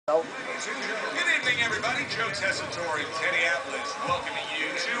Good evening, everybody. Joe Tessitore, Teddy welcoming you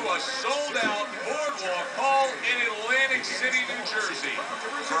to a sold-out boardwalk hall in Atlantic City, New Jersey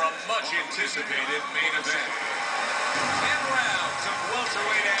for a much-anticipated main event. 10 rounds of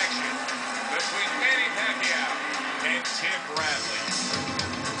welterweight action between Manny Pacquiao and Tim Bradley.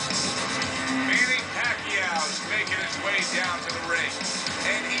 Manny Pacquiao's making his way down to the ring,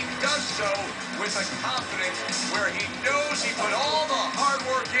 and he does so with a confidence where he knows he put all the hard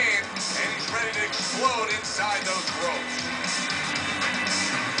work in, and he's ready to explode inside those ropes.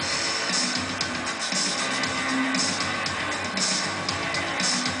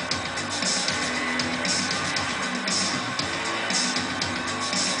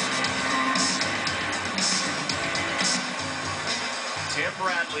 Tim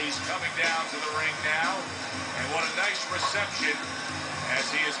Bradley's coming down to the ring now, and what a nice reception as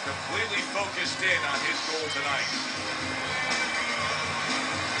he is completely focused in on his goal tonight.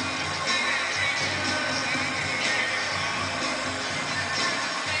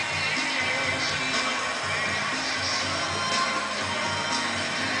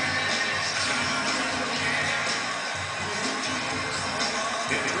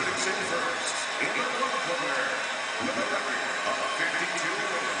 Introducing first, in the blue corner, with a record of 52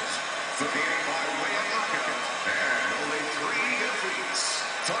 wins, defeated by way of knockout, and only 3 defeats,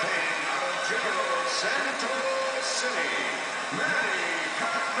 fighting out of General Santos City, Manny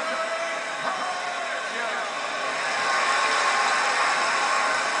Pacquiao.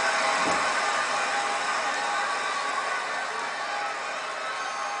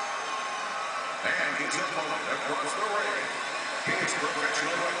 And his opponent across the ring. His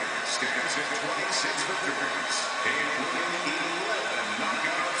professional record stands at 26 victories, including 11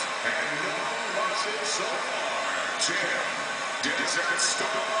 knockouts and no losses so far. Tim Desert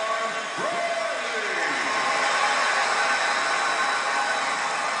Storm Bradley.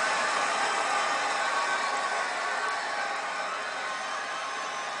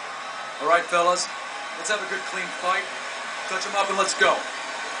 All right, fellas, let's have a good, clean fight. Touch them up and let's go.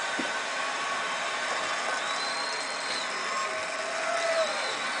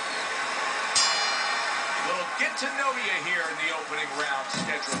 Get to know you here in the opening round,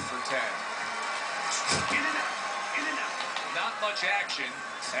 scheduled for 10. In and out, in and out. Not much action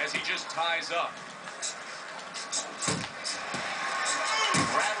as he just ties up.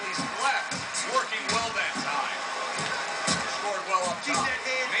 Bradley's left, working well that time. Scored well up top.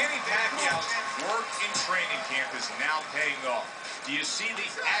 Manny Pacquiao's work in training camp is now paying off. Do you see the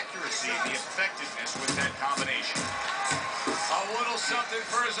accuracy and the effectiveness with that combination? A little something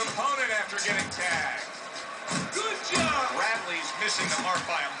for his opponent after getting tagged. Good job! Bradley's missing the mark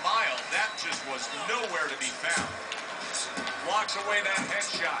by a mile. That just was nowhere to be found. Blocks away that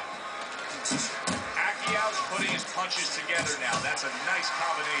headshot. Pacquiao's putting his punches together now. That's a nice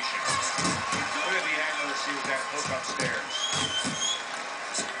combination. Look at the accuracy with that hook upstairs.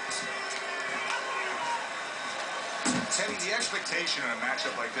 Teddy, the expectation in a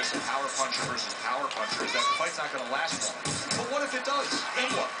matchup like this, a power puncher versus power puncher, is that the fight's not going to last long. But what if it does? Then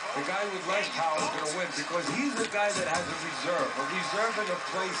what? The guy with less power is going to win because he's the guy that has a reserve in a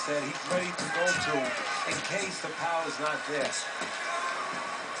place that he's ready to go to in case the power's not there.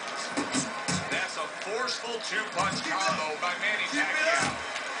 That's a forceful two-punch combo by Manny Pacquiao.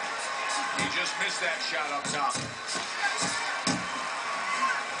 He just missed that shot up top.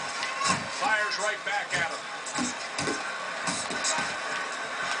 Fires right back at him.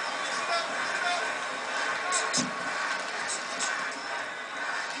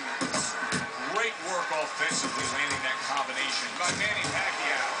 Great work offensively, landing that combination by Manny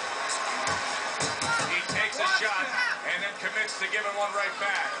Pacquiao. He takes a shot and then commits to giving one right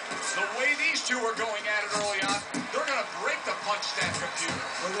back. The way these two are going at it early on, they're going to break the punch stat computer.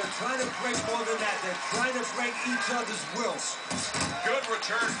 Well, they're trying to break more than that. They're trying to break each other's wills. Good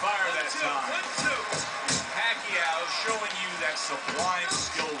return fire that time. Pacquiao showing you that sublime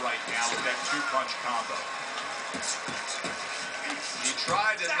skill right now with that two-punch combo. He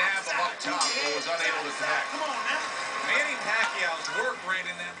tried to nab him up top, but was unable to connect. Manny Pacquiao's work rate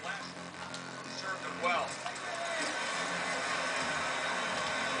in that last one served him well.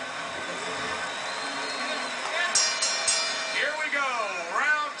 Here we go.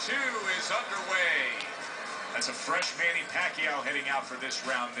 Round 2 is underway. That's a fresh Manny Pacquiao heading out for this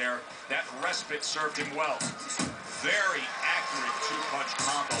round there. That respite served him well. Very accurate two-punch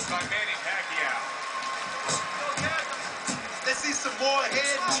combo by Manny Pacquiao. Let's see some more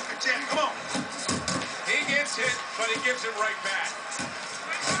head movement, champ. Come on. He gets hit, but he gives it right back.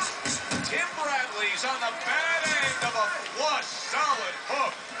 Tim Bradley's on the bad end of a flush, solid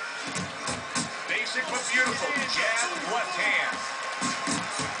hook. Basic but beautiful. Jab, left hand.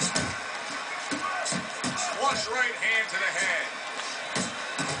 Huge right hand to the head.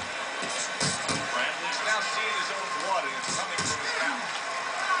 Bradley's now seeing his own blood, and it's coming from his mouth.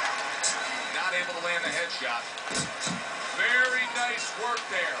 Not able to land the headshot. Very nice work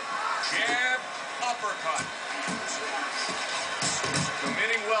there. Jab, uppercut.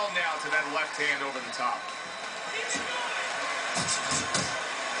 Committing well now to that left hand over the top.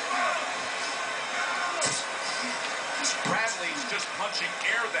 Bradley's just punching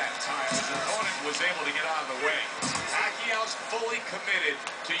air that time. His opponent was able to get out of the way. Pacquiao's fully committed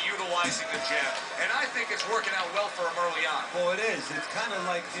to utilizing the jab, and I think it's working out well for him early on. Well, it is. It's kind of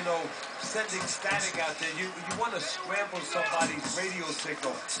like, you know, sending static out there. You want to scramble somebody's radio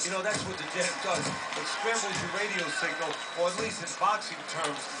signal. You know, that's what the jab does. It scrambles your radio signal, or at least in boxing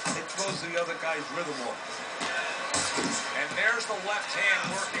terms, it throws the other guy's rhythm off. And there's the left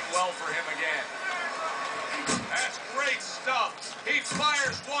hand working well for him again. That's great stuff. He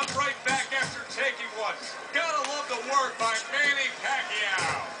fires one right back after taking one. Gotta love the work by Manny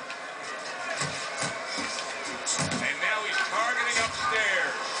Pacquiao. And now he's targeting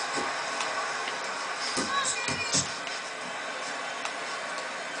upstairs.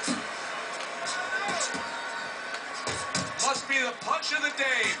 Must be the punch of the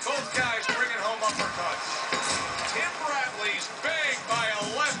day. Both guys bringing home uppercuts. Tim Bradley's banged by a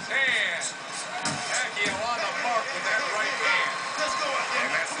left hand. Pacquiao on the mark with that right hand. Let's go. And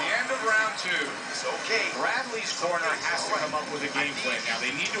that's the end of round two. It's okay. Bradley's corner has to come up with a game plan. Now, they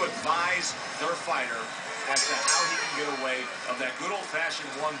need to advise their fighter as to how he can get away of that good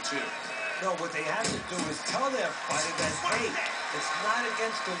old-fashioned 1-2. No, what they have to do is tell their fighter that, hey, it's not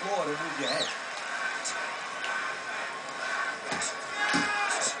against the law to move your head.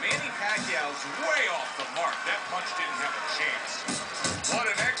 Manny Pacquiao's way off the mark. That punch didn't have a chance. What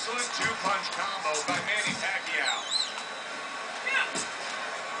an excellent two-punch combo by Manny Pacquiao.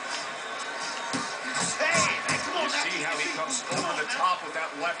 Hey, come on. You see how he comes over the top with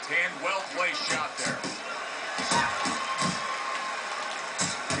that left hand. Well-placed shot there.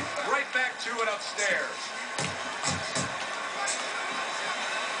 Right back to it upstairs.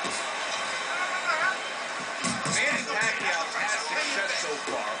 Manny Pacquiao's had success so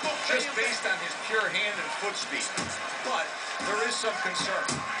far, just based on his pure hand and foot speed. But there is some concern.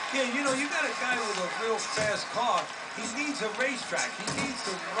 Yeah, you know, you got a guy with a real fast car. He needs a racetrack. He needs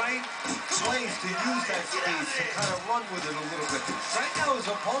the right place to use that speed to kind of run with it a little bit. Right now, his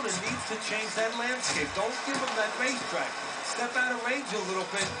opponent needs to change that landscape. Don't give him that racetrack. Step out of range a little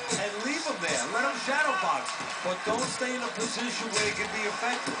bit and leave him there. Let him shadow box. But don't stay in a position where he can be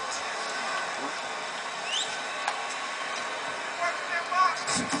effective.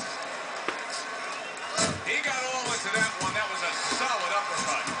 He got all into that one. That was a solid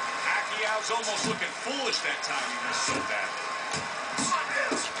uppercut. Pacquiao's almost looking foolish that time. He missed so badly.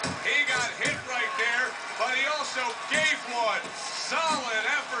 He got hit right there, but he also gave one. Solid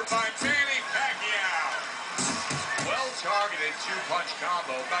effort by Manny Pacquiao. Well-targeted two-punch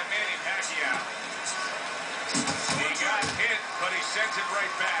combo by Manny Pacquiao. He got hit, but he sent it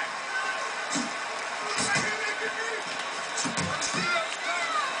right back.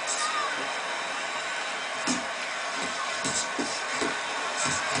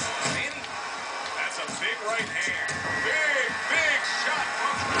 Big right hand. Big shot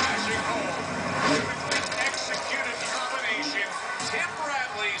comes crashing home. Perfectly executed combination. Tim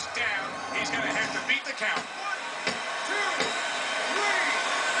Bradley's down. He's going to have to beat the count. 1, 2, 3,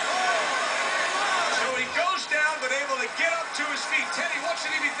 4. So he goes down, but able to get up to his feet. Teddy, what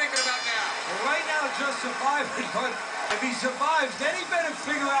should he be thinking about now? Well, right now, just surviving. But if he survives, then he better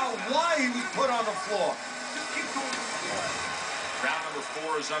figure out why he was put on the floor. Just keep going. Round number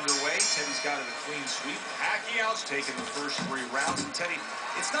 4 is underway. Teddy's got it a clean sweep. Pacquiao's taken the first 3 rounds. And Teddy,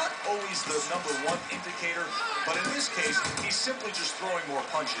 it's not always the number 1 indicator, but in this case, he's simply just throwing more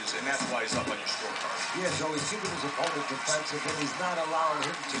punches, and that's why he's up on your scorecard. Yeah, so he's keeping his opponent defensive, and he's not allowing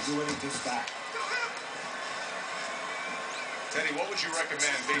him to do anything back. Teddy, what would you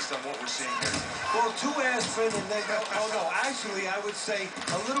recommend based on what we're seeing here? Well, 2 aspirin and then, oh no, actually I would say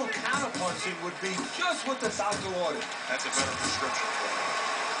a little counterpunching would be just what the doctor ordered. That's a better prescription for him.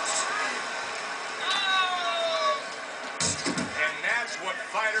 And that's what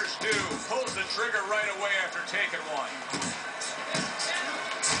fighters do. Pulls the trigger right away after taking one.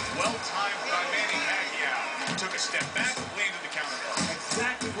 Well timed by Manny Pacquiao. Took a step back, landed the counterpunch.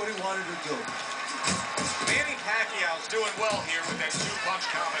 Exactly what he wanted to do. Manny Pacquiao's doing well here with that two-punch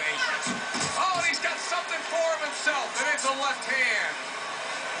combination. Oh, and he's got something for himself, and it's a left hand.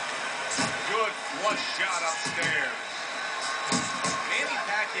 Good flush shot upstairs. Manny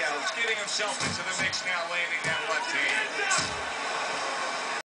Pacquiao's getting himself into the mix now, landing that left hand.